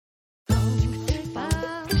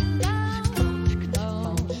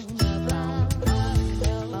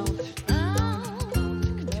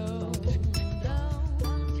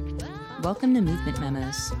Welcome to Movement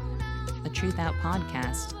Memos, a Truth Out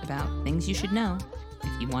podcast about things you should know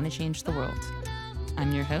if you want to change the world.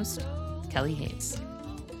 I'm your host, Kelly Hayes.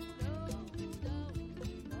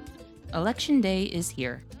 Election day is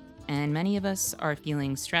here, and many of us are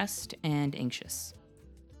feeling stressed and anxious.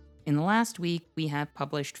 In the last week, we have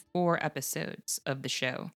published 4 episodes of the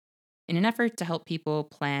show in an effort to help people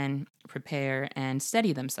plan, prepare, and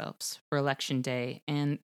steady themselves for Election Day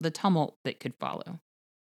and the tumult that could follow.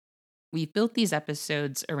 We've built these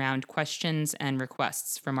episodes around questions and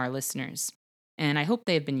requests from our listeners, and I hope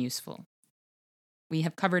they have been useful. We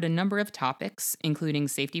have covered a number of topics, including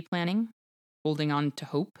safety planning, holding on to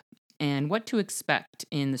hope, and what to expect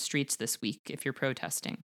in the streets this week if you're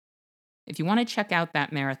protesting. If you want to check out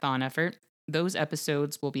that marathon effort, those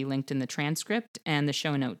episodes will be linked in the transcript and the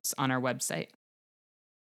show notes on our website.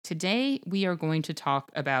 Today, we are going to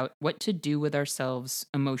talk about what to do with ourselves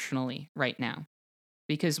emotionally right now,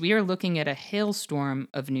 because we are looking at a hailstorm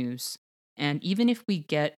of news, and even if we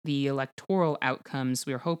get the electoral outcomes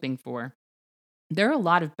we're hoping for, there are a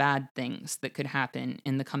lot of bad things that could happen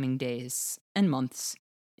in the coming days and months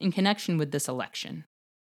in connection with this election.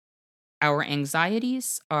 Our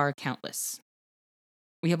anxieties are countless.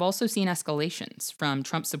 We have also seen escalations from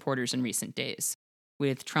Trump supporters in recent days,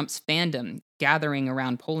 with Trump's fandom gathering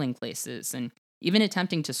around polling places and even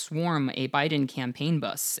attempting to swarm a Biden campaign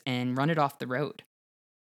bus and run it off the road.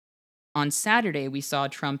 On Saturday, we saw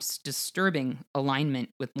Trump's disturbing alignment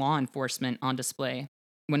with law enforcement on display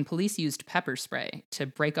when police used pepper spray to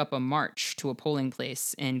break up a march to a polling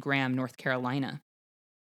place in Graham, North Carolina.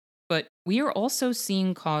 But we are also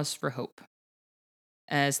seeing cause for hope.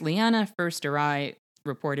 As Liana First-Arai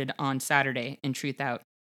reported on Saturday in Truth Out,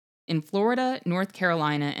 in Florida, North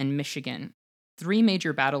Carolina, and Michigan, 3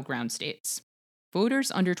 major battleground states,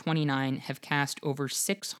 voters under 29 have cast over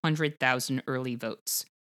 600,000 early votes,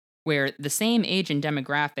 where the same age and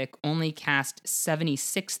demographic only cast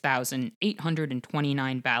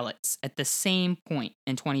 76,829 ballots at the same point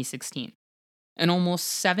in 2016, an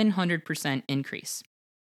almost 700% increase.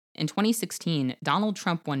 In 2016, Donald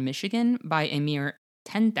Trump won Michigan by a mere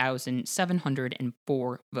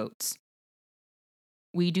 10,704 votes.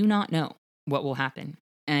 We do not know what will happen,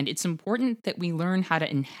 and it's important that we learn how to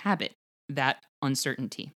inhabit that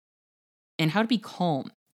uncertainty and how to be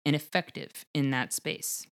calm and effective in that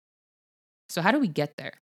space. So how do we get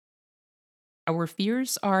there? Our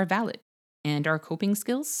fears are valid, and our coping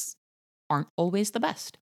skills aren't always the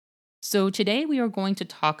best. So today we are going to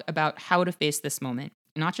talk about how to face this moment,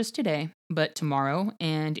 not just today, but tomorrow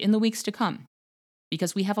and in the weeks to come,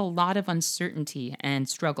 because we have a lot of uncertainty and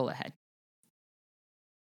struggle ahead.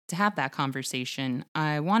 To have that conversation,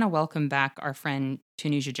 I want to welcome back our friend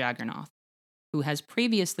Tanuja Jagannath, who has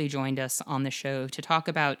previously joined us on the show to talk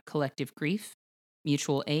about collective grief,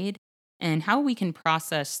 mutual aid, and how we can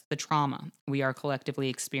process the trauma we are collectively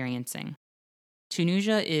experiencing.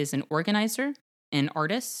 Tanuja is an organizer, an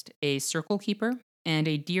artist, a circle keeper, and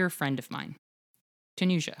a dear friend of mine.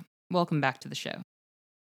 Tanuja, welcome back to the show.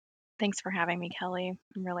 Thanks for having me, Kelly.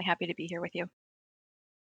 I'm really happy to be here with you.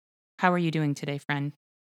 How are you doing today, friend?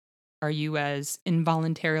 Are you as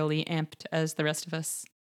involuntarily amped as the rest of us?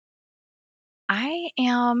 I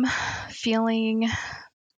am feeling,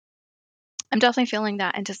 I'm definitely feeling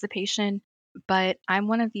that anticipation, but I'm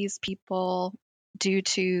one of these people due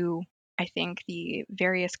to, I think, the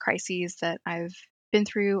various crises that I've been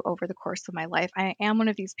through over the course of my life. I am one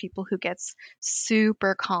of these people who gets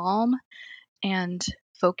super calm and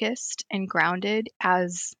focused and grounded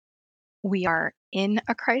as we are in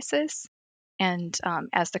a crisis and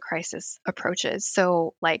as the crisis approaches.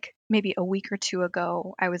 So, like maybe a week or two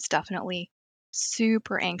ago, I was definitely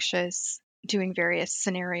super anxious doing various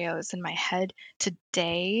scenarios in my head.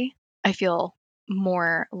 Today, I feel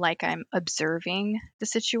more like I'm observing the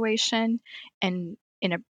situation and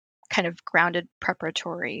in a kind of grounded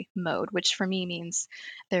preparatory mode, which for me means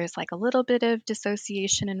there's like a little bit of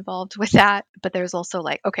dissociation involved with that, but there's also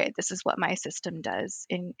like, okay, this is what my system does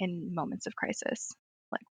in moments of crisis.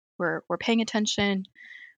 Like we're paying attention,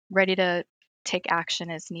 ready to take action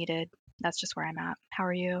as needed. That's just where I'm at. How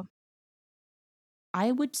are you?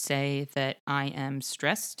 I would say that I am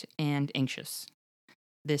stressed and anxious.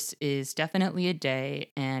 This is definitely a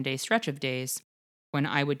day and a stretch of days when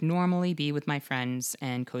I would normally be with my friends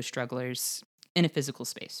and co strugglers in a physical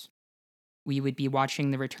space. We would be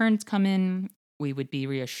watching the returns come in, we would be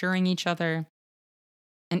reassuring each other,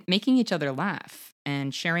 and making each other laugh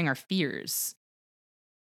and sharing our fears.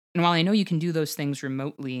 And while I know you can do those things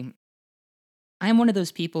remotely, I am one of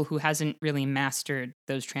those people who hasn't really mastered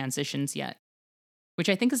those transitions yet, which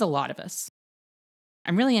I think is a lot of us.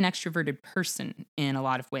 I'm really an extroverted person in a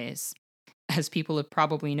lot of ways. as people have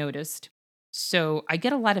probably noticed. So I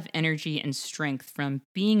get a lot of energy and strength from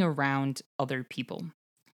being around other people.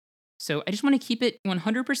 So I just want to keep it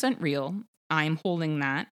 100% real. I'm holding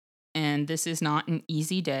that, and this is not an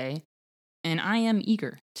easy day. And I am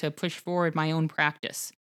eager to push forward my own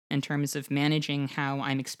practice in terms of managing how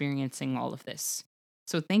I'm experiencing all of this.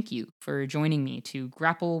 So thank you for joining me to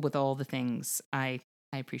grapple with all the things. I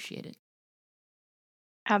appreciate it.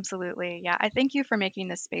 Absolutely. Yeah. I thank you for making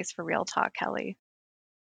this space for real talk, Kelly.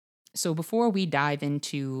 So before we dive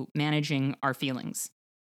into managing our feelings,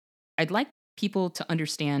 I'd like people to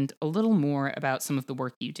understand a little more about some of the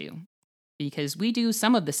work you do. Because we do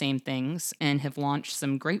some of the same things and have launched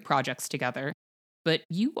some great projects together, but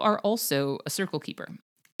you are also a circle keeper.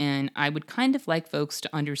 And I would kind of like folks to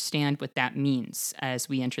understand what that means as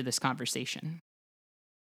we enter this conversation.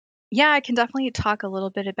 Yeah, I can definitely talk a little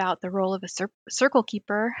bit about the role of a circle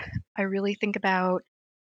keeper. I really think about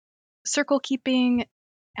circle keeping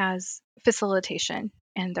as facilitation.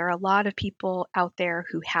 And there are a lot of people out there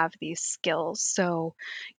who have these skills. So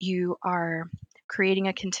you are creating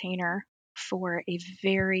a container for a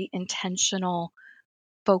very intentional,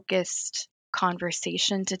 focused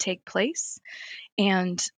conversation to take place.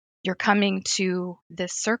 And you're coming to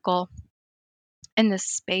this circle in this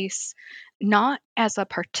space not as a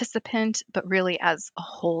participant but really as a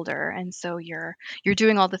holder, and so you're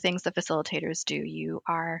doing all the things that facilitators do. You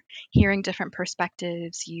are hearing different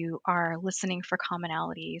perspectives, you are listening for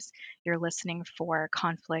commonalities, you're listening for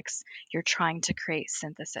conflicts, you're trying to create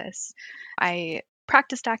synthesis. I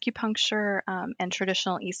practiced acupuncture and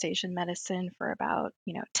traditional East Asian medicine for about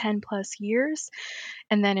 10 plus years,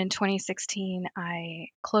 and then in 2016, I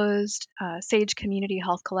closed Sage Community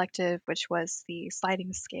Health Collective, which was the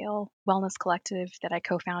sliding scale wellness collective that I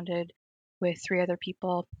co founded with three other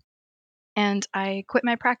people. And I quit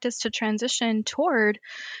my practice to transition toward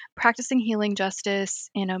practicing healing justice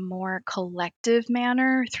in a more collective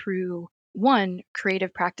manner through one,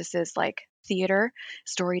 creative practices like theater,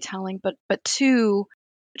 storytelling, but two,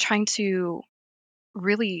 trying to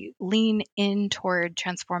really lean in toward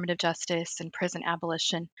transformative justice and prison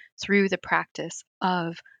abolition through the practice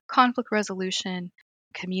of conflict resolution,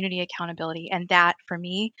 community accountability. And that, for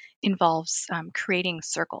me, involves creating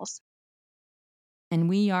circles. And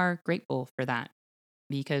we are grateful for that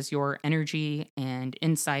because your energy and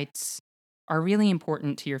insights are really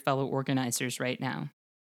important to your fellow organizers right now.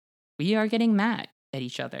 We are getting mad at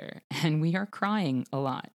each other and we are crying a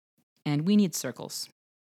lot. And we need circles,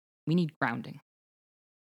 we need grounding.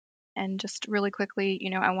 And just really quickly,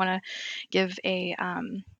 I want to give a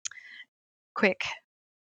quick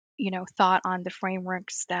thought on the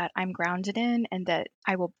frameworks that I'm grounded in and that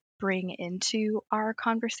I will bring into our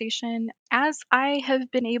conversation as I have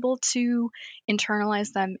been able to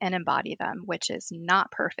internalize them and embody them, which is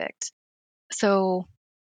not perfect. So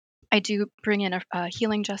I do bring in a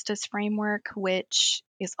healing justice framework, which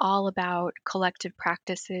is all about collective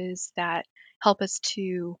practices that help us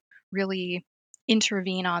to really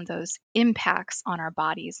intervene on those impacts on our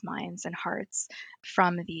bodies, minds, and hearts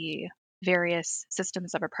from the various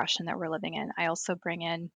systems of oppression that we're living in. I also bring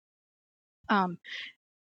in um,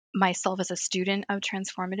 myself as a student of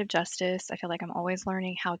transformative justice. I feel like I'm always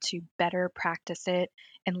learning how to better practice it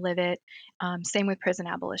and live it. Same with prison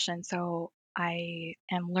abolition. So I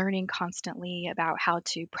am learning constantly about how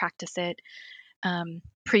to practice it,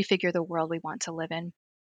 prefigure the world we want to live in,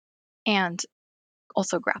 and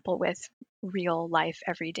also grapple with real life,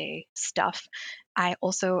 everyday stuff. I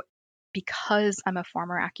also, because I'm a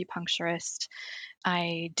former acupuncturist,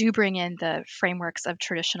 I do bring in the frameworks of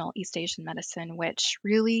traditional East Asian medicine, which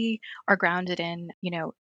really are grounded in,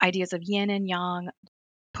 ideas of yin and yang,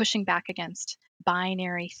 pushing back against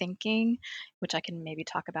binary thinking, which I can maybe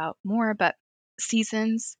talk about more, but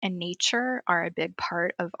seasons and nature are a big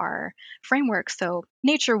part of our framework. So,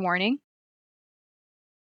 nature warning.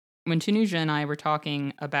 When Tanuja and I were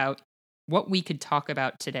talking about what we could talk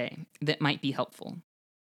about today that might be helpful,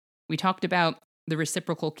 we talked about the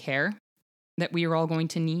reciprocal care that we are all going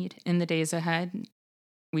to need in the days ahead.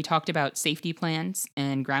 We talked about safety plans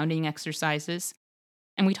and grounding exercises.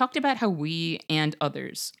 And we talked about how we and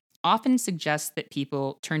others often suggest that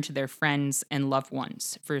people turn to their friends and loved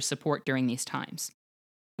ones for support during these times.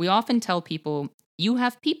 We often tell people, you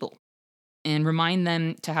have people, and remind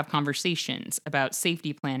them to have conversations about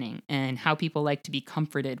safety planning and how people like to be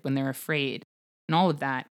comforted when they're afraid and all of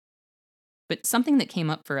that. But something that came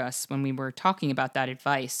up for us when we were talking about that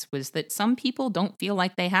advice was that some people don't feel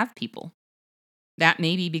like they have people. That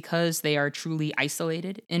may be because they are truly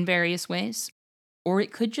isolated in various ways, or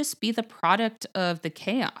it could just be the product of the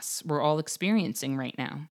chaos we're all experiencing right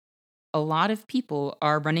now. A lot of people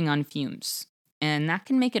are running on fumes, and that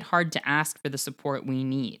can make it hard to ask for the support we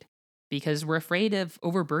need because we're afraid of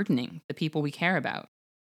overburdening the people we care about.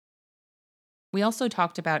 We also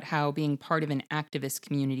talked about how being part of an activist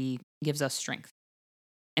community gives us strength,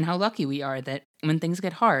 and how lucky we are that when things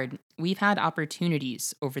get hard, we've had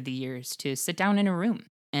opportunities over the years to sit down in a room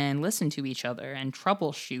and listen to each other and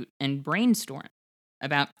troubleshoot and brainstorm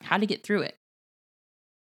about how to get through it.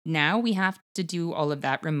 Now we have to do all of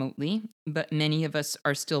that remotely, but many of us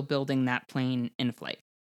are still building that plane in flight.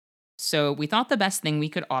 So we thought the best thing we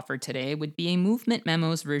could offer today would be a Movement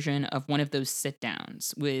Memos version of one of those sit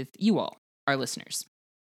downs with you all, our listeners.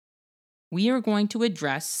 We are going to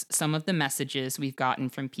address some of the messages we've gotten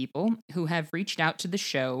from people who have reached out to the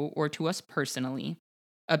show or to us personally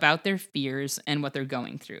about their fears and what they're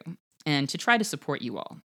going through, and to try to support you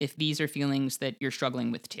all if these are feelings that you're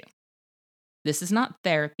struggling with too. This is not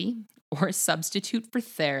therapy or a substitute for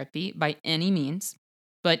therapy by any means,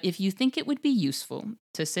 but if you think it would be useful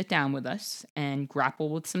to sit down with us and grapple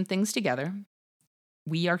with some things together,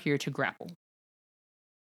 we are here to grapple.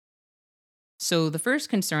 So, the first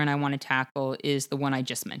concern I want to tackle is the one I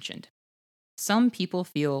just mentioned. Some people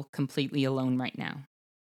feel completely alone right now,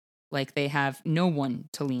 like they have no one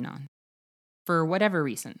to lean on, for whatever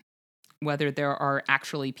reason, whether there are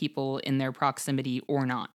actually people in their proximity or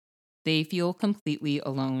not. They feel completely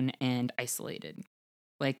alone and isolated,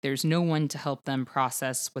 like there's no one to help them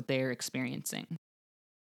process what they're experiencing.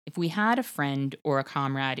 If we had a friend or a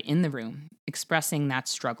comrade in the room expressing that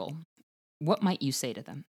struggle, what might you say to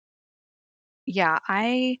them? Yeah,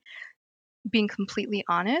 being completely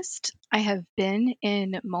honest, I have been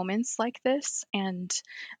in moments like this, and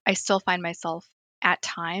I still find myself at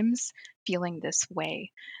times feeling this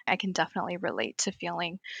way. I can definitely relate to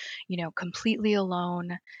feeling, completely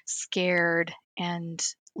alone, scared, and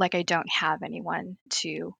like I don't have anyone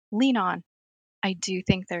to lean on. I do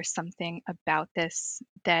think there's something about this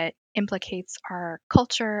that implicates our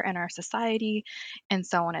culture and our society and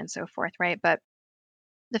so on and so forth, right? But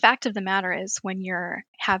the fact of the matter is, when you're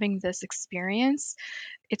having this experience,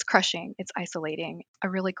 it's crushing, it's isolating. A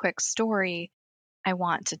really quick story I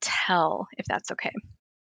want to tell, if that's okay.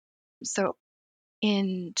 So,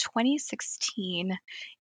 in 2016,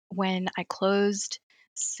 when I closed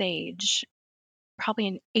Sage, probably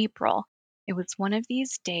in April, it was one of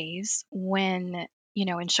these days when,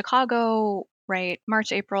 in Chicago, right,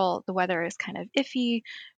 March, April, the weather is kind of iffy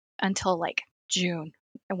until like June,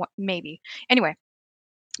 maybe. Anyway,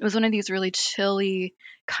 it was one of these really chilly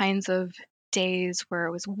kinds of days where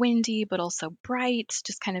it was windy but also bright,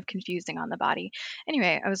 just kind of confusing on the body.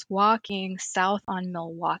 Anyway, I was walking south on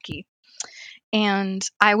Milwaukee, and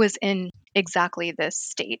I was in exactly this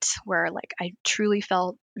state where like I truly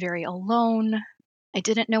felt very alone. I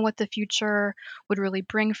didn't know what the future would really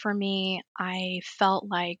bring for me. I felt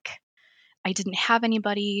like I didn't have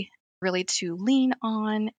anybody really to lean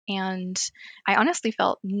on. And I honestly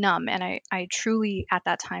felt numb. And I truly, at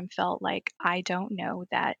that time, felt like I don't know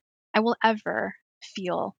that I will ever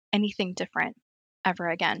feel anything different ever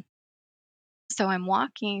again. So I'm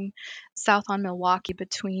walking south on Milwaukee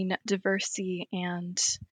between Diversey and,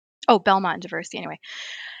 oh, Belmont and Diversey, anyway.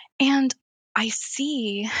 And I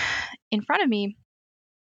see in front of me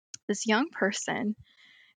this young person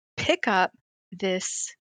pick up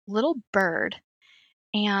this little bird,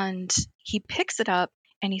 and he picks it up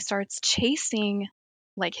and he starts chasing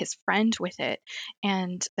like his friend with it,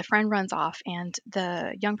 and the friend runs off, and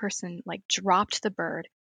the young person like dropped the bird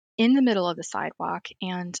in the middle of the sidewalk,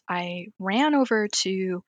 and I ran over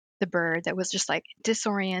to the bird that was just like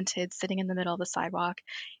disoriented sitting in the middle of the sidewalk,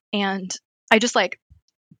 and I just like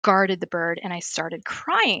guarded the bird and I started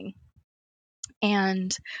crying.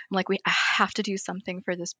 And I'm like, I have to do something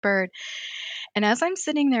for this bird. And as I'm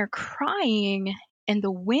sitting there crying, and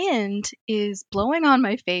the wind is blowing on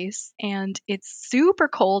my face, and it's super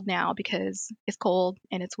cold now because it's cold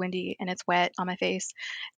and it's windy and it's wet on my face,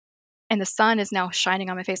 and the sun is now shining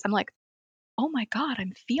on my face. I'm like, oh my God,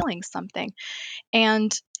 I'm feeling something.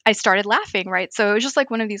 And I started laughing, right? So it was just like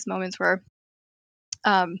one of these moments where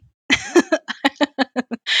um,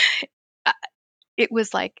 it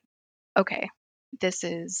was like, okay, this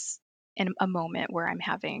is in a moment where I'm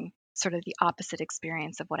having sort of the opposite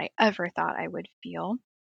experience of what I ever thought I would feel.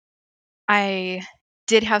 I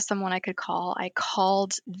did have someone I could call. I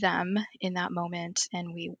called them in that moment,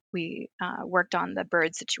 and we worked on the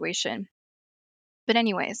bird situation. But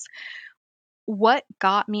anyways, what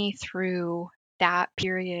got me through that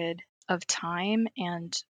period of time,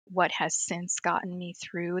 and what has since gotten me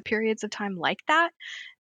through periods of time like that,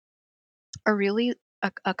 are really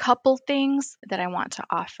a couple things that I want to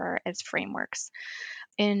offer as frameworks.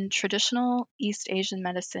 In traditional East Asian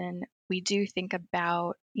medicine, we do think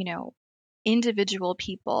about, individual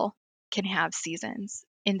people can have seasons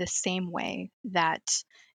in the same way that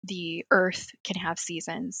the earth can have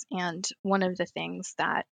seasons. And one of the things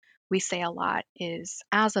that we say a lot is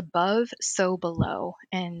as above, so below.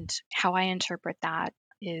 And how I interpret that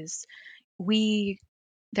is we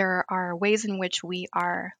there are ways in which we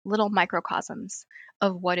are little microcosms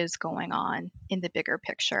of what is going on in the bigger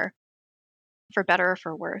picture, for better or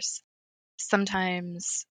for worse.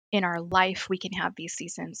 Sometimes in our life, we can have these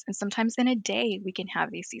seasons, and sometimes in a day, we can have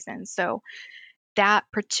these seasons. So, that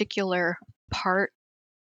particular part,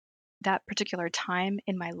 that particular time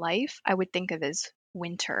in my life, I would think of as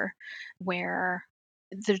winter, where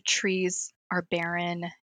the trees are barren,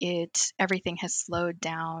 everything has slowed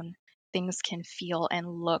down, things can feel and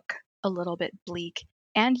look a little bit bleak.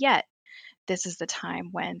 And yet, this is the time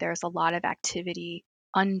when there's a lot of activity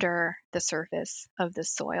under the surface of the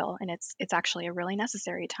soil, and it's actually a really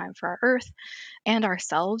necessary time for our earth and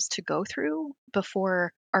ourselves to go through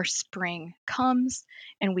before our spring comes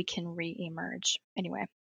and we can re-emerge. Anyway,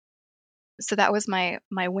 so that was my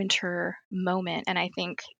winter moment, and I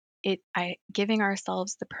think it I giving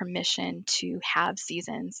ourselves the permission to have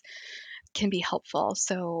seasons can be helpful.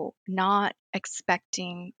 So, not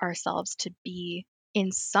expecting ourselves to be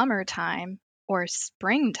in summertime or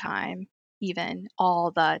springtime even all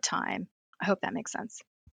the time. I hope that makes sense.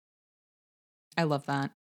 I love that.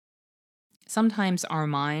 Sometimes our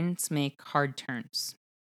minds make hard turns,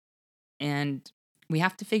 and we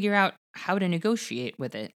have to figure out how to negotiate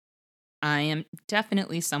with it. I am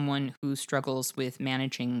definitely someone who struggles with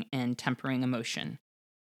managing and tempering emotion.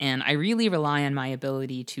 And I really rely on my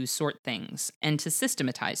ability to sort things and to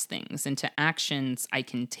systematize things into actions I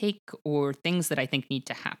can take or things that I think need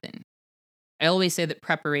to happen. I always say that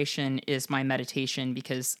preparation is my meditation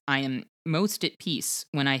because I am most at peace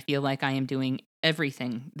when I feel like I am doing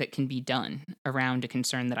everything that can be done around a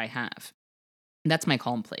concern that I have. That's my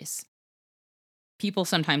calm place. People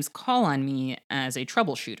sometimes call on me as a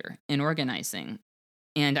troubleshooter in organizing,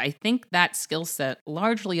 and I think that skill set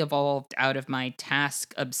largely evolved out of my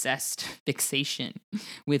task obsessed fixation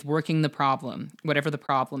with working the problem, whatever the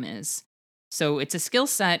problem is. So it's a skill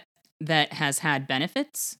set that has had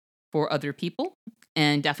benefits for other people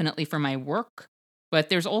and definitely for my work. But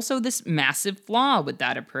there's also this massive flaw with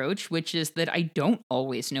that approach, which is that I don't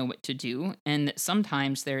always know what to do, and that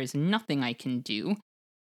sometimes there is nothing I can do.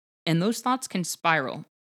 And those thoughts can spiral.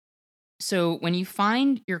 So when you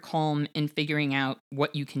find your calm in figuring out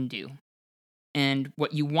what you can do, and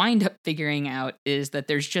what you wind up figuring out is that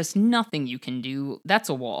there's just nothing you can do. That's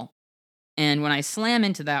a wall. And when I slam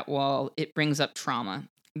into that wall, it brings up trauma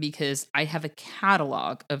because I have a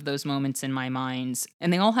catalog of those moments in my mind,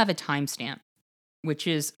 and they all have a timestamp, which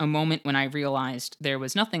is a moment when I realized there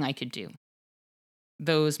was nothing I could do.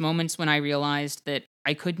 Those moments when I realized that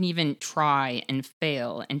I couldn't even try and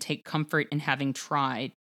fail and take comfort in having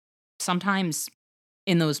tried. Sometimes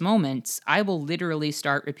in those moments, I will literally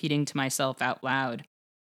start repeating to myself out loud,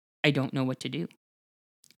 I don't know what to do.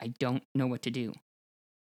 I don't know what to do.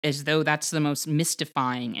 As though that's the most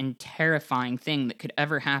mystifying and terrifying thing that could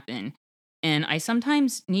ever happen. And I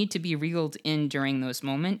sometimes need to be reeled in during those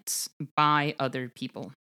moments by other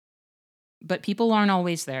people. But people aren't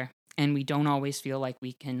always there, and we don't always feel like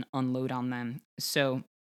we can unload on them. So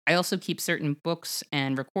I also keep certain books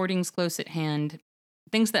and recordings close at hand,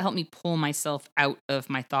 things that help me pull myself out of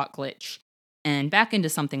my thought glitch and back into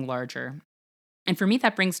something larger. And for me,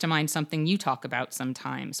 that brings to mind something you talk about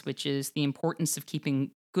sometimes, which is the importance of keeping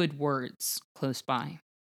good words close by.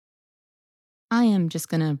 I am just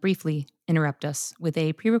going to briefly interrupt us with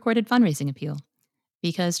a pre recorded fundraising appeal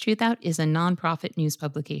because Truth Out is a nonprofit news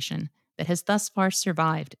publication that has thus far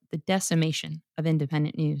survived the decimation of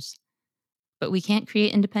independent news. But we can't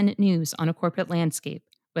create independent news on a corporate landscape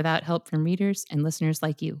without help from readers and listeners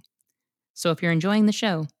like you. So if you're enjoying the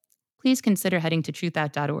show, please consider heading to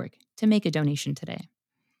truthout.org to make a donation today.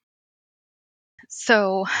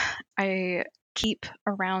 So, I keep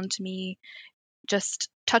around me just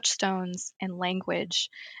touchstones and language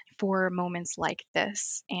for moments like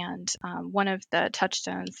this. And one of the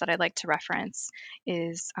touchstones that I like to reference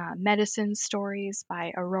is Medicine Stories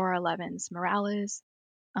by Aurora Levins Morales,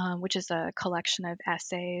 which is a collection of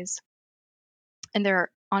essays. And there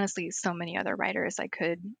are honestly so many other writers I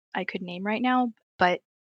could name right now. But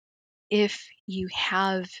if you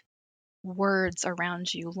have words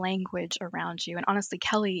around you, language around you, and honestly,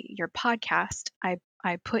 Kelly, your podcast,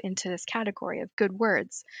 I put into this category of good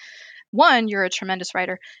words. One, you're a tremendous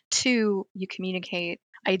writer. Two, you communicate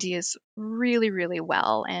ideas really, really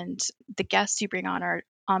well, and the guests you bring on are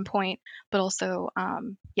on point. But also,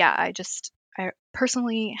 yeah, I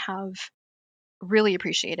personally have really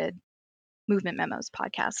appreciated Movement Memos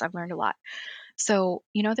podcast. I've learned a lot. So,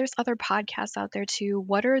 there's other podcasts out there too.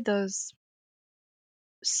 What are those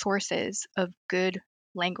sources of good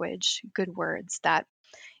language, good words that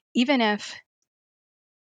even if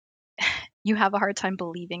you have a hard time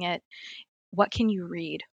believing it, what can you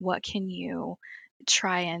read? What can you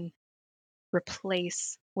try and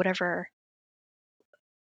replace whatever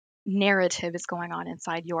narrative is going on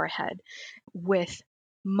inside your head with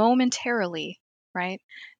momentarily, right?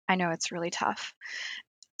 I know it's really tough.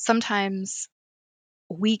 Sometimes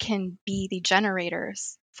we can be the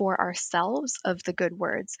generators for ourselves of the good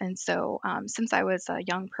words. And so, since I was a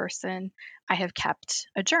young person, I have kept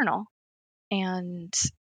a journal. And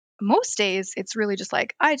most days, it's really just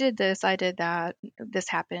like, I did this, I did that, this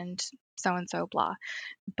happened, so and so, blah.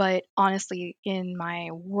 But honestly, in my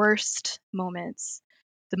worst moments,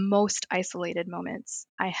 the most isolated moments,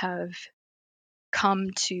 I have come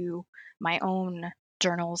to my own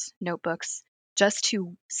journals, notebooks, just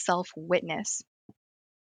to self witness.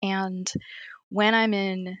 And when I'm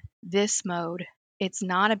in this mode, it's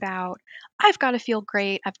not about, I've got to feel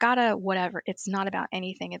great, I've got to whatever. It's not about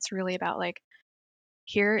anything. It's really about like,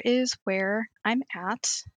 here is where I'm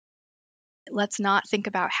at. Let's not think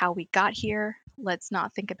about how we got here. Let's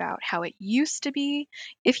not think about how it used to be.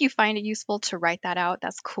 If you find it useful to write that out,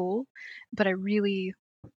 that's cool. But I really,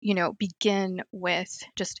 begin with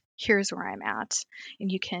just here's where I'm at.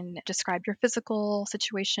 And you can describe your physical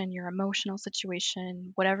situation, your emotional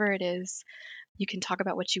situation, whatever it is. You can talk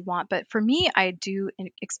about what you want. But for me, I do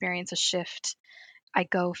experience a shift. I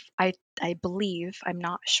believe, I'm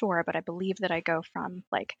not sure, but I believe that I go from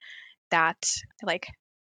like that, like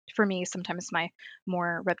for me, sometimes my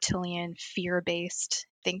more reptilian, fear based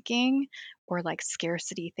thinking, or like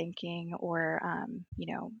scarcity thinking, or,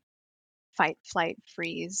 fight, flight,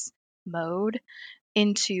 freeze mode,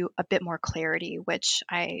 into a bit more clarity, which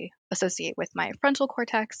I associate with my frontal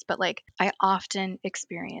cortex. But like, I often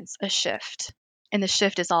experience a shift, and the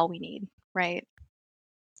shift is all we need, right?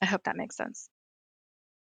 I hope that makes sense.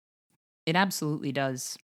 It absolutely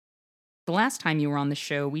does. The last time you were on the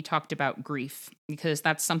show, we talked about grief, because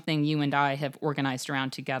that's something you and I have organized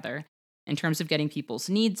around together in terms of getting people's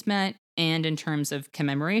needs met and in terms of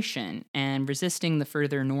commemoration and resisting the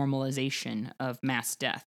further normalization of mass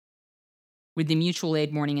death. With the Mutual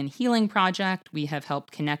Aid Mourning and Healing Project, we have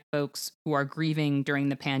helped connect folks who are grieving during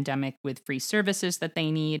the pandemic with free services that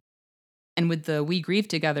they need. And with the We Grieve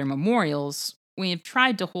Together memorials, we have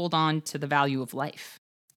tried to hold on to the value of life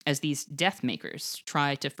as these death makers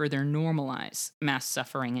try to further normalize mass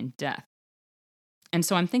suffering and death. And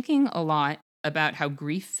so I'm thinking a lot about how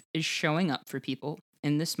grief is showing up for people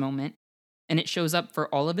in this moment, and it shows up for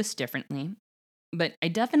all of us differently. But I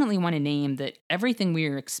definitely want to name that everything we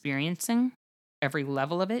are experiencing, every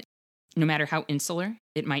level of it, no matter how insular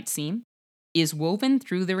it might seem, is woven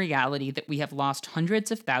through the reality that we have lost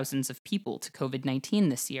hundreds of thousands of people to COVID 19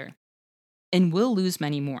 this year, and will lose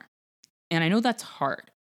many more. And I know that's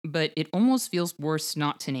hard, but it almost feels worse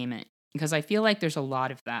not to name it, because I feel like there's a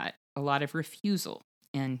lot of that, a lot of refusal,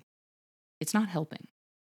 and it's not helping.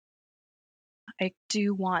 I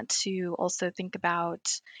do want to also think about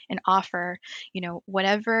and offer,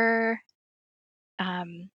 whatever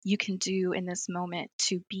you can do in this moment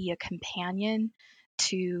to be a companion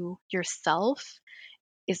to yourself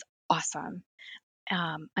is awesome.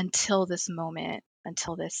 Until this moment,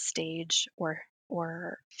 until this stage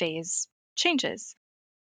or phase changes.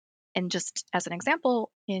 And just as an example,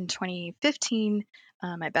 in 2015,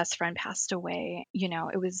 my best friend passed away.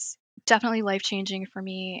 It was definitely life changing for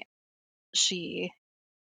me. She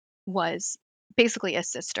was basically a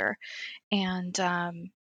sister, and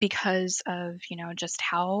because of just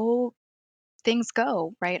how things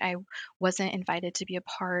go, right? I wasn't invited to be a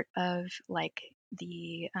part of like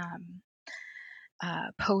the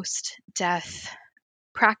post death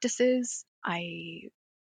practices. I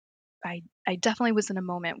definitely was in a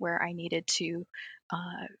moment where I needed to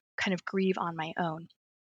kind of grieve on my own.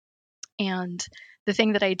 And the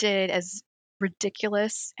thing that I did, as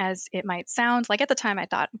ridiculous as it might sound, like at the time I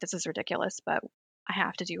thought this is ridiculous, but I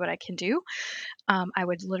have to do what I can do. I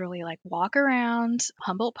would literally like walk around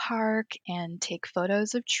Humboldt Park and take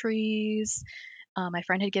photos of trees. My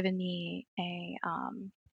friend had given me a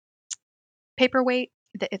paperweight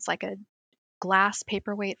that it's like a glass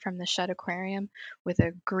paperweight from the Shedd Aquarium with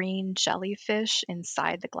a green jellyfish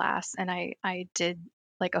inside the glass, and I did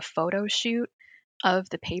like a photo shoot of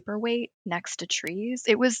the paperweight next to trees.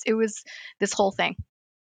 It was this whole thing.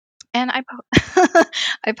 And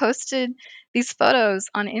I posted these photos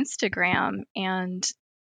on Instagram, and,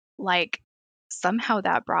 like, somehow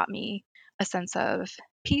that brought me a sense of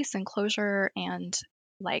peace and closure and,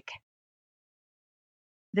 like,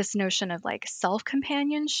 this notion of, like,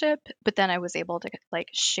 self-companionship, but then I was able to, like,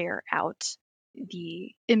 share out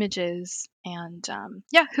the images and,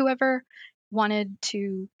 yeah, whoever wanted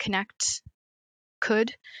to connect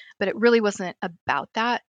could, but it really wasn't about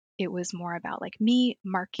that. It was more about, like, me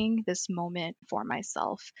marking this moment for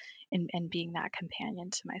myself and being that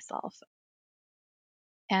companion to myself.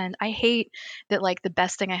 And I hate that, like, the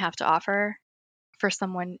best thing I have to offer for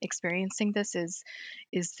someone experiencing this is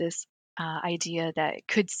this idea that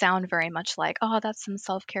could sound very much like, oh, that's some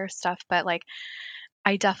self-care stuff, but, like,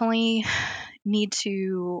 I definitely need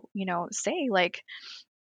to, say, like,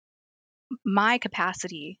 my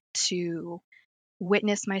capacity to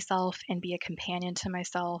witness myself and be a companion to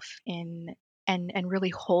myself in and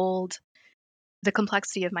really hold the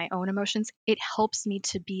complexity of my own emotions, it helps me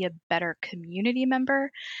to be a better community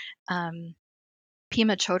member. um,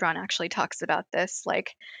 Pima Chodron actually talks about this,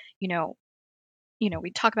 like, you know,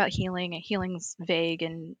 we talk about healing, and healing's vague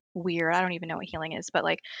and weird. I don't even know what healing is, but,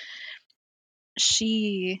 like,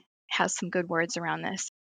 she has some good words around this.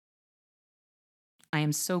 I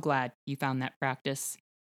am so glad you found that practice.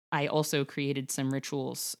 I also created some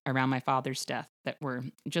rituals around my father's death that were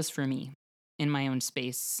just for me, in my own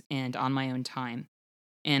space and on my own time.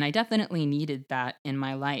 And I definitely needed that in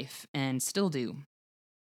my life and still do.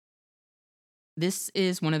 This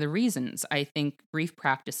is one of the reasons I think grief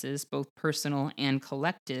practices, both personal and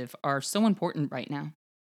collective, are so important right now.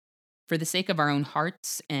 For the sake of our own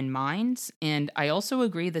hearts and minds, and I also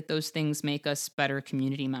agree that those things make us better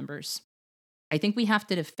community members. I think we have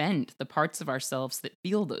to defend the parts of ourselves that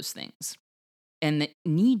feel those things and that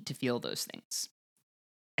need to feel those things.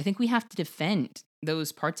 I think we have to defend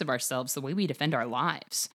those parts of ourselves the way we defend our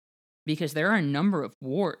lives, because there are a number of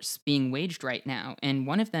wars being waged right now, and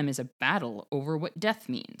one of them is a battle over what death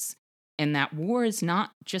means. And that war is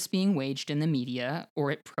not just being waged in the media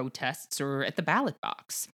or at protests or at the ballot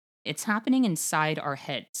box. It's happening inside our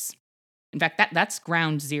heads. In fact, that's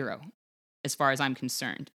ground zero as far as I'm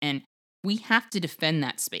concerned. And we have to defend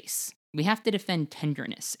that space. We have to defend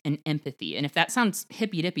tenderness and empathy. And if that sounds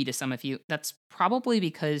hippy dippy to some of you, that's probably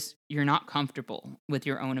because you're not comfortable with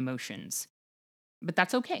your own emotions. But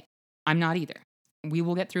that's okay. I'm not either. We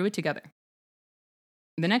will get through it together.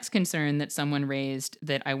 The next concern that someone raised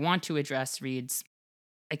that I want to address reads,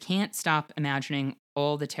 I can't stop imagining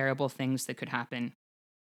all the terrible things that could happen.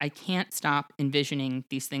 I can't stop envisioning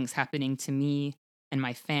these things happening to me and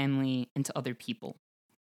my family and to other people.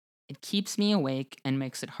 It keeps me awake and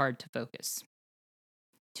makes it hard to focus.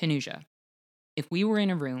 Tanuja, if we were in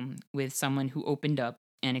a room with someone who opened up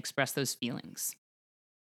and expressed those feelings,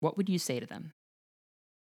 what would you say to them?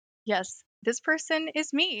 Yes, this person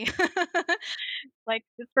is me. Like,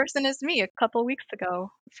 this person is me a couple weeks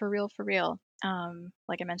ago, for real, for real.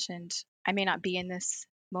 Like I mentioned, I may not be in this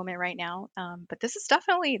moment right now, but this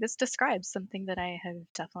describes something that I have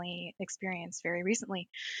definitely experienced very recently.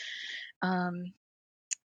 Um,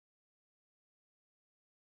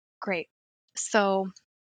 Great. So,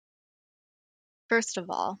 first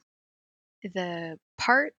of all, the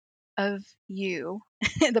part of you,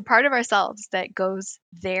 the part of ourselves that goes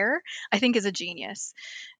there, I think is a genius.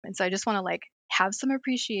 And so I just want to, like, have some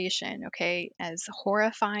appreciation, okay? As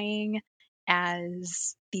horrifying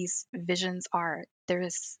as these visions are, there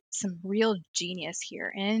is some real genius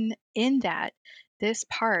here. In that this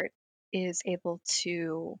part is able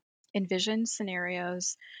to envision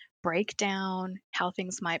scenarios, break down how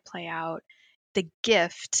things might play out. The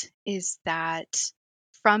gift is that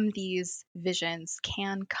from these visions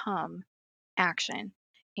can come action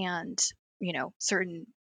and, certain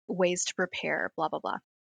ways to prepare, blah blah blah,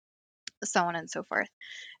 so on and so forth.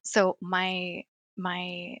 So my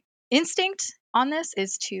instinct on this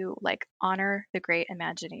is to, like, honor the great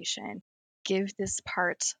imagination, give this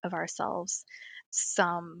part of ourselves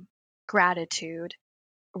some gratitude,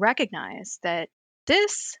 recognize that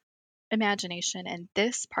this imagination and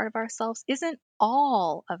this part of ourselves isn't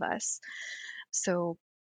all of us. So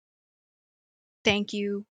thank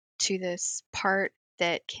you to this part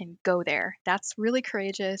that can go there. That's really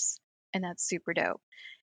courageous and that's super dope.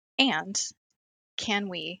 And can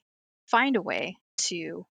we find a way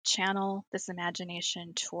to channel this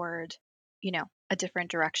imagination toward, a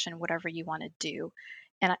different direction, whatever you want to do?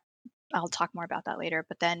 And I'll talk more about that later.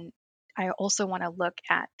 But then I also want to look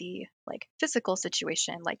at the, like, physical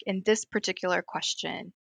situation. Like, in this particular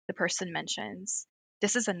question, the person mentions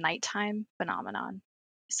this is a nighttime phenomenon.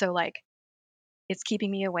 So, like, it's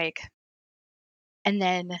keeping me awake. And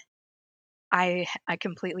then I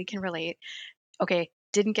completely can relate. Okay,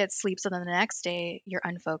 didn't get sleep, so then the next day you're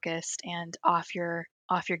unfocused and off your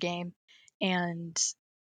game, and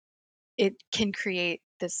it can create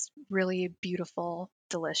this really beautiful,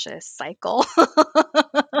 delicious cycle.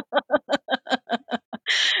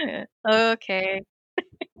 Okay,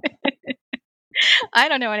 I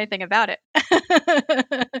don't know anything about it.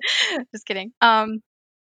 Just kidding.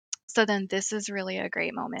 So then this is really a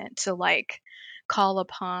great moment to like call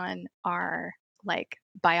upon our like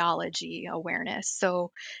biology awareness.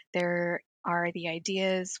 So there are the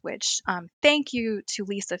ideas which thank you to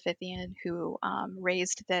Lisa Fithian who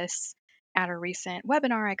raised this at a recent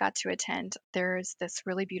webinar I got to attend. There's this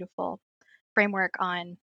really beautiful framework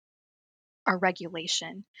on our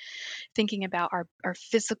regulation, thinking about our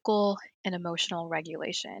physical and emotional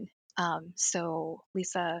regulation. So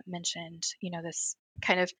Lisa mentioned, this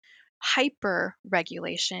kind of hyper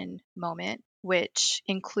regulation moment, which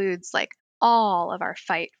includes like all of our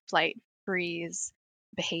fight, flight, freeze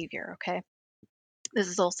behavior. Okay. This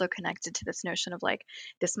is also connected to this notion of like,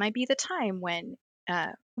 this might be the time when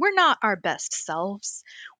we're not our best selves.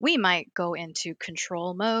 We might go into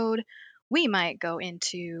control mode. We might go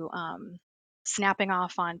into snapping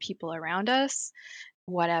off on people around us,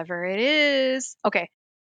 whatever it is. Okay.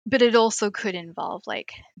 But it also could involve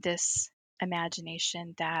like this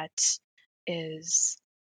imagination that is,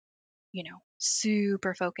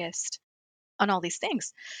 super focused on all these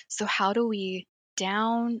things. So, how do we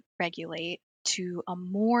down regulate to a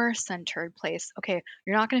more centered place? Okay,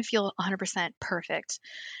 you're not going to feel 100% perfect,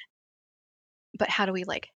 but how do we,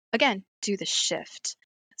 like, again, do the shift?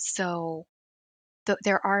 So,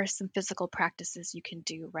 there are some physical practices you can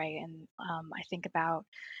do, right? And I think about,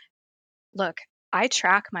 look, I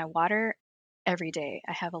track my water every day.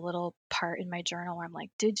 I have a little part in my journal where I'm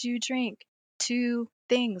like, did you drink 2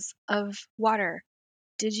 things of water?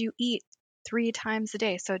 Did you eat 3 times a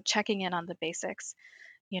day? So checking in on the basics,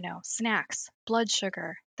 snacks, blood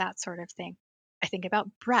sugar, that sort of thing. I think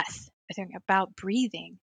about breath. I think about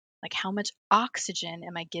breathing. Like, how much oxygen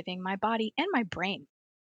am I giving my body and my brain?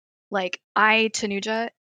 Like, Tanuja,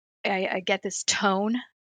 I get this tone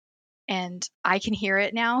and I can hear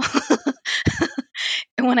it now.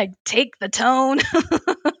 And when I take the tone,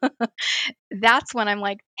 that's when I'm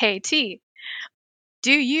like, hey, T,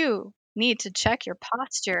 do you need to check your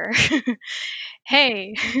posture?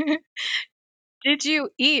 Hey, did you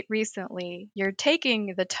eat recently? You're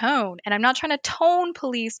taking the tone. And I'm not trying to tone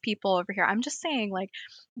police people over here. I'm just saying, like,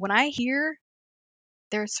 when I hear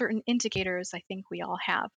there are certain indicators I think we all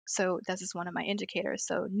have. So this is one of my indicators.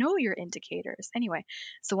 So know your indicators. Anyway,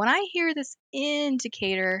 so when I hear this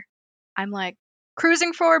indicator, I'm like,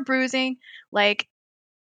 cruising forward, bruising, like,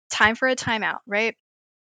 time for a timeout, right?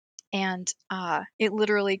 And it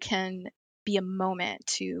literally can be a moment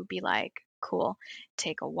to be like, cool,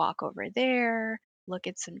 take a walk over there, look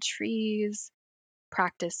at some trees,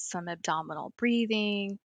 practice some abdominal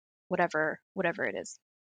breathing, whatever it is.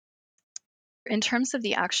 In terms of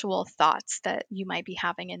the actual thoughts that you might be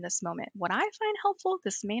having in this moment, what I find helpful,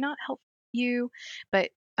 this may not help you, but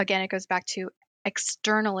again, it goes back to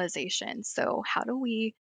externalization. So, how do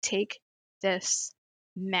we take this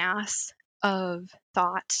mass of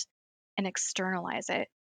thought and externalize it,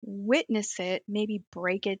 witness it, maybe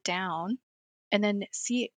break it down, and then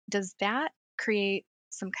see, does that create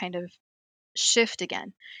some kind of shift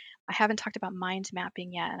again? I haven't talked about mind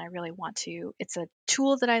mapping yet, and I really want to. It's a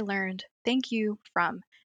tool that I learned, thank you, from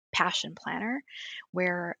Passion Planner,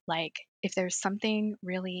 where, like, if there's something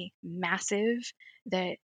really massive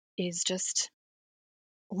that is just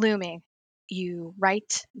looming, you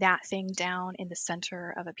write that thing down in the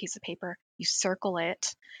center of a piece of paper, you circle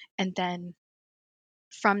it, and then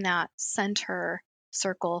from that center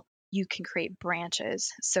circle, you can create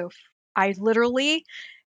branches. So I literally,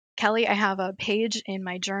 Kelly, I have a page in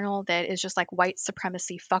my journal that is just like white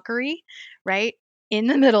supremacy fuckery, right? In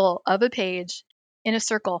the middle of a page in a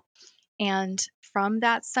circle. And from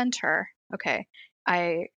that center, okay,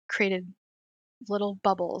 I created little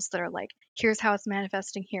bubbles that are like, here's how it's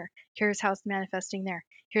manifesting here, here's how it's manifesting there,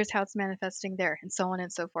 here's how it's manifesting there, and so on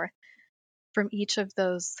and so forth. From each of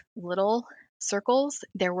those little circles,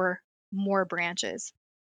 there were more branches.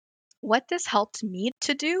 What this helped me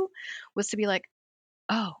to do was to be like,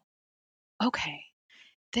 oh, okay,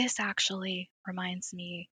 this actually reminds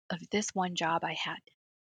me of this one job I had.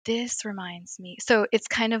 This reminds me. So it's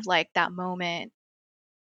kind of like that moment.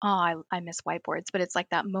 Oh, I miss whiteboards, but it's like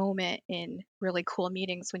that moment in really cool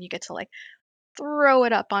meetings when you get to like throw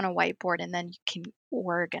it up on a whiteboard and then you can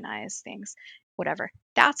organize things, whatever.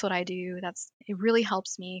 That's what I do. It really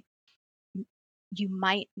helps me. You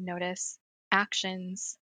might notice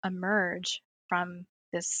actions emerge from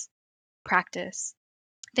this practice,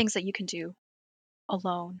 things that you can do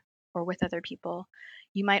alone or with other people,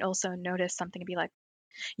 you might also notice something and be like,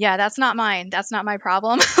 yeah, that's not mine. That's not my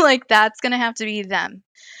problem. Like, that's going to have to be them.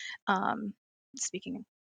 Um, Speaking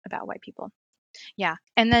about white people. Yeah.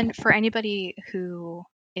 And then for anybody who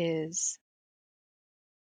is,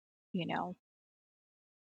 you know,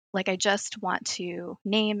 like, I just want to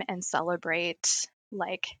name and celebrate,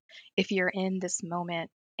 like, if you're in this moment,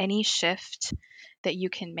 any shift that you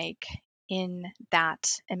can make in that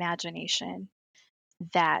imagination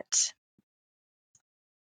that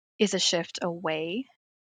is a shift away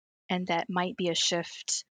and that might be a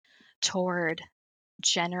shift toward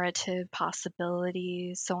generative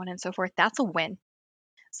possibilities, so on and so forth, that's a win.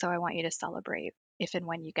 So I want you to celebrate if and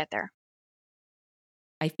when you get there.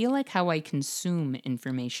 I feel like how I consume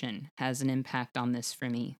information has an impact on this for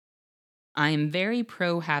me. I am very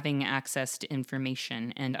pro having access to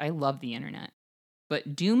information, and I love the internet.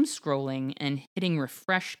 But doom scrolling and hitting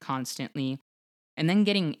refresh constantly and then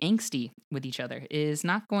getting angsty with each other is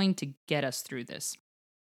not going to get us through this.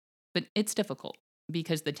 But it's difficult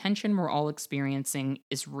because the tension we're all experiencing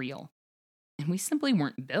is real, and we simply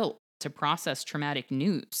weren't built to process traumatic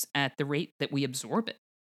news at the rate that we absorb it.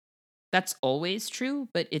 That's always true,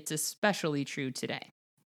 but it's especially true today.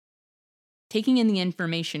 Taking in the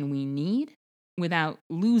information we need without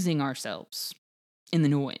losing ourselves in the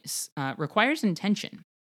noise requires intention.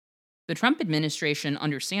 The Trump administration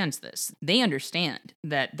understands this. They understand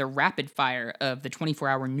that the rapid fire of the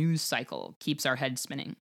 24-hour news cycle keeps our heads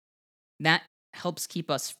spinning. That helps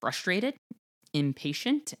keep us frustrated,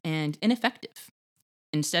 impatient, and ineffective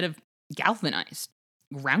instead of galvanized,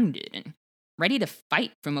 grounded, and ready to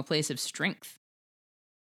fight from a place of strength.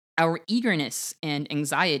 Our eagerness and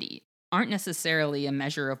anxiety aren't necessarily a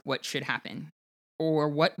measure of what should happen or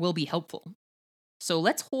what will be helpful. So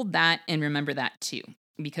let's hold that and remember that too,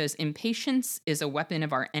 because impatience is a weapon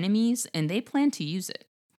of our enemies and they plan to use it.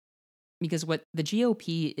 Because what the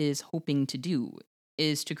GOP is hoping to do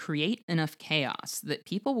is to create enough chaos that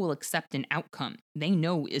people will accept an outcome they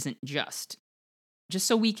know isn't just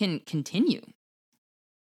so we can continue,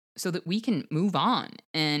 so that we can move on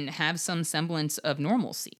and have some semblance of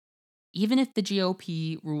normalcy, even if the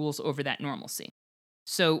GOP rules over that normalcy.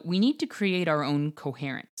 So we need to create our own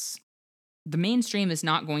coherence. The mainstream is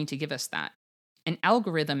not going to give us that. An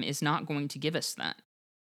algorithm is not going to give us that.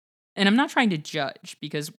 And I'm not trying to judge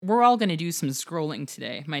because we're all going to do some scrolling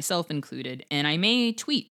today, myself included, and I may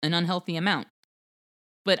tweet an unhealthy amount.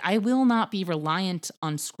 But I will not be reliant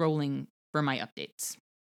on scrolling for my updates.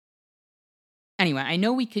 Anyway, I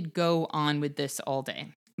know we could go on with this all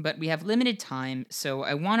day, but we have limited time, so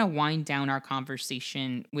I want to wind down our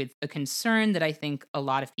conversation with a concern that I think a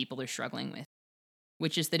lot of people are struggling with,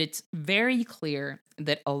 which is that it's very clear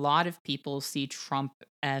that a lot of people see Trump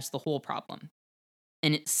as the whole problem.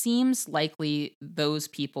 And it seems likely those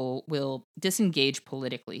people will disengage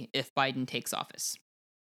politically if Biden takes office.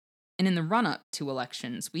 And in the run up to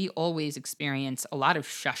elections, we always experience a lot of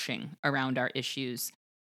shushing around our issues.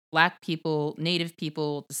 Black people, Native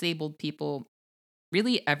people, disabled people,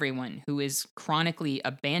 really everyone who is chronically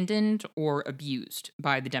abandoned or abused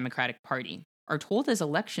by the Democratic Party are told as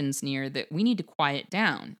elections near that we need to quiet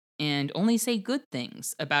down and only say good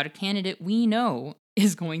things about a candidate we know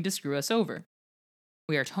is going to screw us over.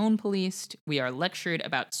 We are tone policed, we are lectured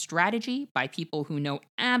about strategy by people who know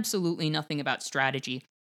absolutely nothing about strategy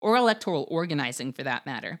or electoral organizing for that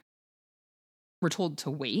matter. We're told to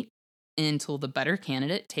wait until the better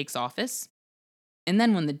candidate takes office, and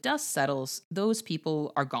then when the dust settles, those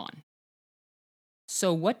people are gone.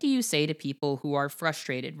 So, what do you say to people who are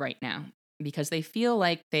frustrated right now because they feel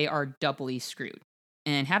like they are doubly screwed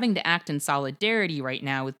and having to act in solidarity right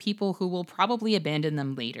now with people who will probably abandon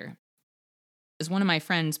them later? As one of my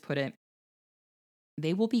friends put it,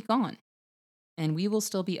 they will be gone, and we will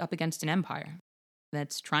still be up against an empire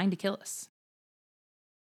that's trying to kill us.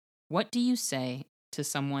 What do you say to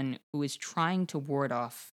someone who is trying to ward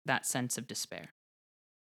off that sense of despair?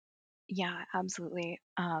 Yeah, absolutely.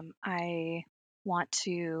 I want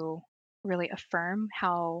to really affirm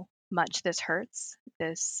how much this hurts,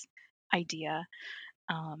 this idea.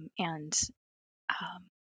 And um,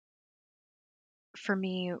 for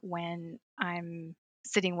me, when I'm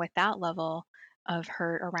sitting with that level of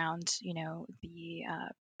hurt around, the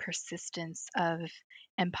persistence of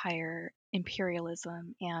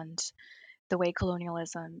imperialism, and the way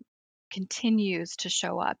colonialism continues to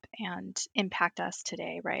show up and impact us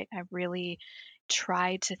today, right? I really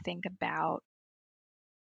try to think about,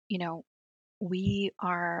 you know, we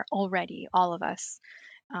are already, all of us,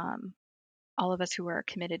 um, all of us who are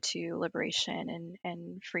committed to liberation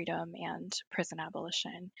and freedom and prison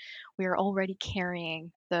abolition, we are already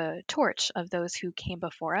carrying the torch of those who came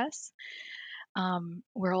before us.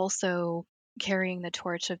 We're also carrying the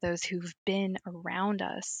torch of those who've been around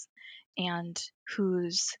us and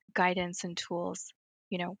whose guidance and tools,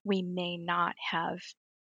 we may not have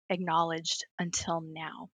acknowledged until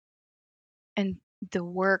now. And the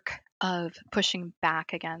work of pushing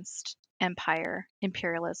back against empire,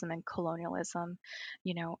 imperialism, and colonialism,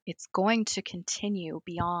 it's going to continue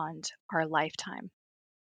beyond our lifetime.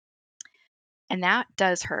 And that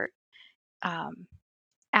does hurt. Um,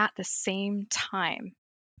 at the same time,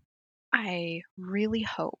 I really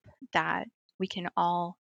hope that we can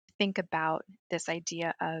all think about this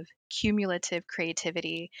idea of cumulative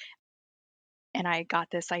creativity. And I got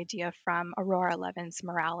this idea from Aurora Levins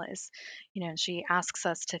Morales. She asks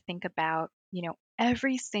us to think about,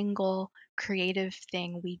 every single creative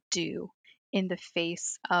thing we do in the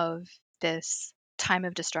face of this time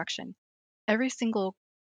of destruction. Every single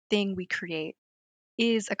thing we create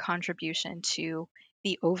is a contribution to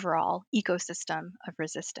the overall ecosystem of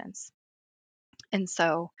resistance. And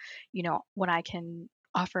so, what I can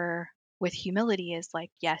offer with humility is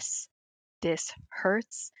like, yes, this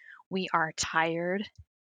hurts. We are tired.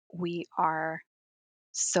 We are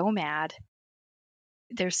so mad.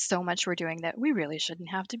 There's so much we're doing that we really shouldn't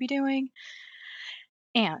have to be doing.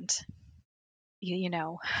 And, you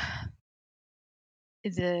know,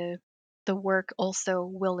 the work also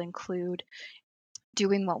will include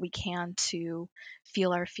doing what we can to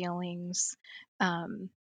feel our feelings, um,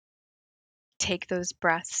 take those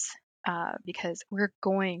breaths, because we're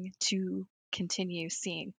going to continue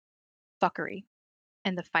seeing fuckery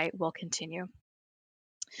and the fight will continue.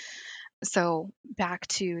 So, back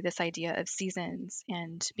to this idea of seasons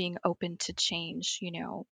and being open to change,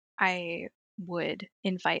 I would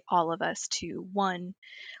invite all of us to one,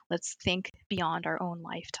 let's think beyond our own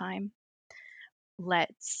lifetime.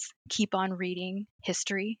 Let's keep on reading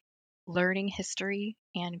history, learning history,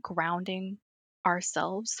 and grounding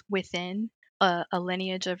ourselves within a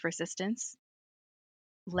lineage of resistance.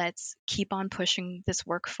 Let's keep on pushing this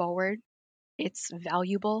work forward. It's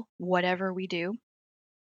valuable, whatever we do,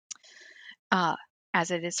 uh,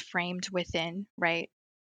 as it is framed within, right?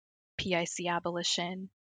 PIC abolition,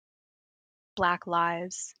 Black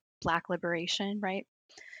lives, Black liberation, right?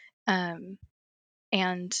 Um,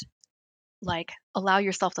 and like allow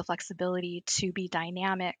yourself the flexibility to be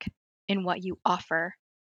dynamic in what you offer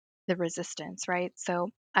the resistance, right? So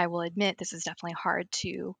I will admit this is definitely hard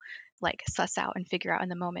to like suss out and figure out in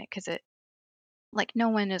the moment because it like no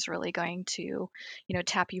one is really going to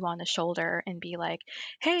tap you on the shoulder and be like,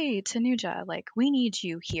 hey Tanuja, like we need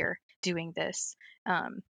you here doing this,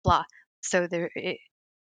 blah. So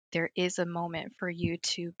there is a moment for you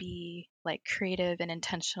to be like creative and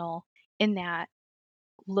intentional in that.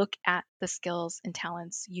 Look at the skills and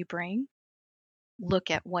talents you bring,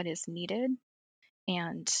 look at what is needed,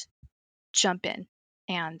 and jump in.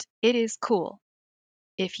 And it is cool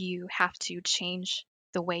if you have to change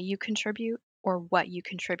the way you contribute or what you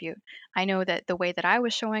contribute. I know that the way that I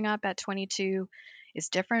was showing up at 22 is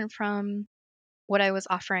different from what I was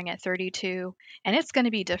offering at 32, and it's going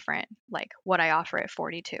to be different like what I offer at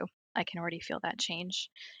 42. I can already feel that change,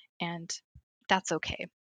 and that's okay.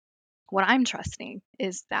 What I'm trusting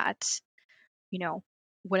is that, you know,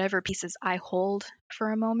 whatever pieces I hold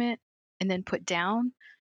for a moment and then put down,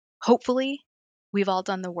 hopefully we've all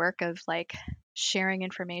done the work of like sharing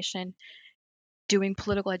information, doing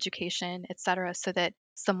political education, etc., so that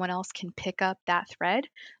someone else can pick up that thread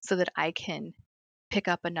so that I can pick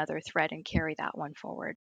up another thread and carry that one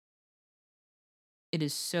forward. It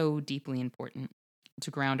is so deeply important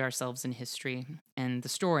to ground ourselves in history and the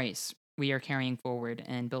stories we are carrying forward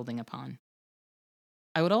and building upon.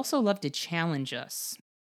 I would also love to challenge us,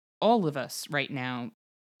 all of us right now,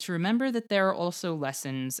 to remember that there are also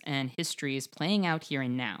lessons and histories playing out here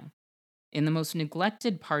and now in the most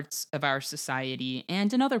neglected parts of our society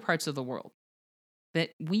and in other parts of the world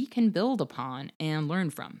that we can build upon and learn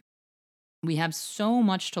from. We have so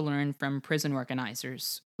much to learn from prison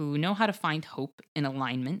organizers who know how to find hope and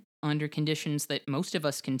alignment under conditions that most of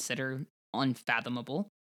us consider unfathomable.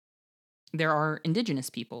 There are indigenous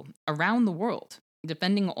people around the world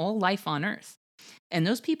defending all life on Earth, and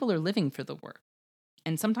those people are living for the work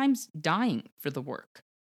and sometimes dying for the work.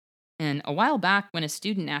 And a while back, when a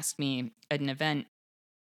student asked me at an event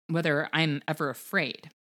whether I'm ever afraid,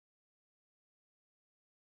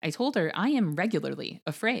 I told her I am regularly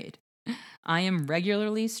afraid. I am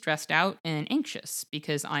regularly stressed out and anxious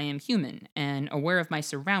because I am human and aware of my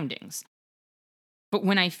surroundings. But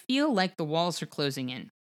when I feel like the walls are closing in,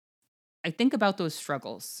 I think about those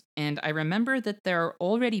struggles, and I remember that there are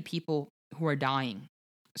already people who are dying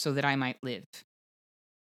so that I might live.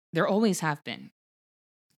 There always have been.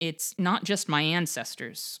 It's not just my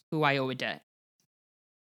ancestors who I owe a debt.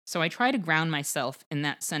 So I try to ground myself in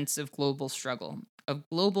that sense of global struggle, of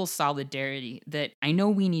global solidarity that I know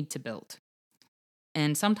we need to build.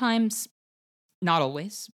 And sometimes, not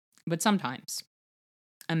always, but sometimes,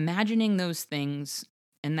 imagining those things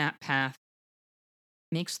and that path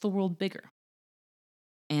makes the world bigger.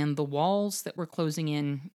 And the walls that we're closing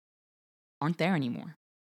in aren't there anymore.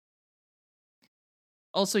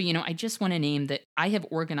 Also, I just want to name that I have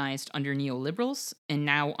organized under neoliberals and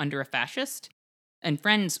now under a fascist. And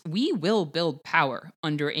friends, we will build power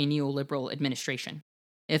under a neoliberal administration,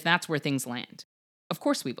 if that's where things land. Of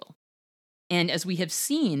course we will. And as we have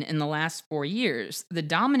seen in the last 4 years, the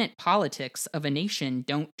dominant politics of a nation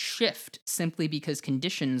don't shift simply because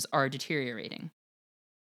conditions are deteriorating.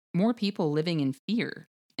 More people living in fear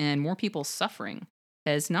and more people suffering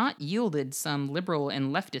has not yielded some liberal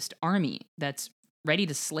and leftist army that's ready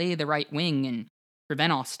to slay the right wing and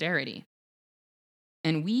prevent austerity.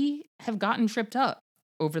 And we have gotten tripped up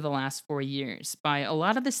over the last 4 years by a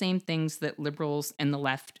lot of the same things that liberals and the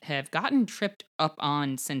left have gotten tripped up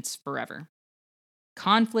on since forever.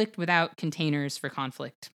 Conflict without containers for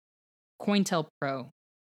conflict, COINTELPRO,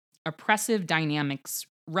 oppressive dynamics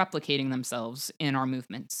replicating themselves in our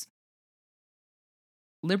movements.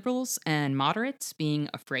 Liberals and moderates being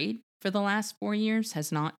afraid for the last 4 years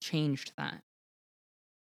has not changed that.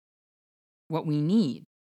 What we need,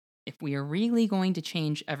 if we are really going to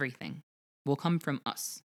change everything, will come from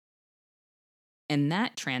us. And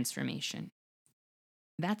that transformation,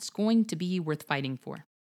 that's going to be worth fighting for.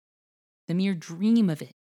 The mere dream of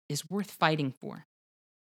it is worth fighting for.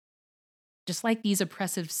 Just like these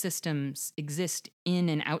oppressive systems exist in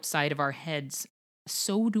and outside of our heads,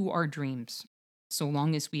 so do our dreams, so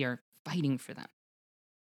long as we are fighting for them.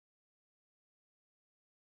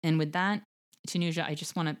 And with that, Tanuja, I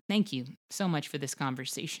just want to thank you so much for this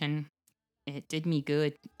conversation. It did me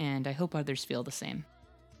good, and I hope others feel the same.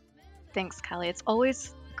 Thanks, Kelly. It's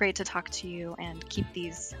always great to talk to you and keep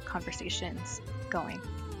these conversations going.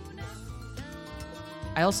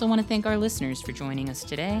 I also want to thank our listeners for joining us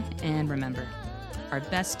today, and remember, our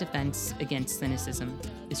best defense against cynicism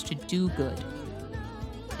is to do good,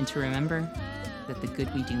 and to remember that the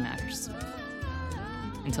good we do matters.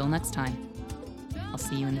 Until next time, I'll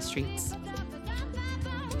see you in the streets.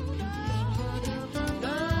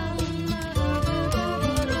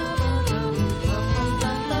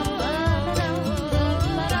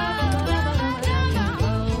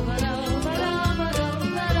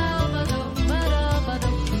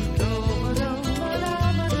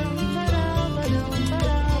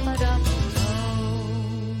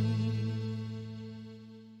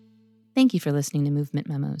 Thank you for listening to Movement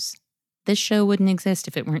Memos. This show wouldn't exist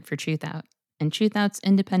if it weren't for Truthout, and Truthout's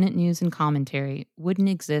independent news and commentary wouldn't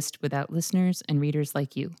exist without listeners and readers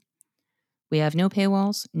like you. We have no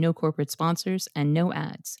paywalls, no corporate sponsors, and no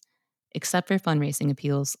ads, except for fundraising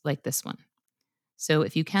appeals like this one. So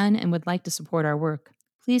if you can and would like to support our work,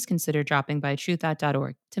 please consider dropping by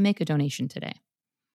truthout.org to make a donation today.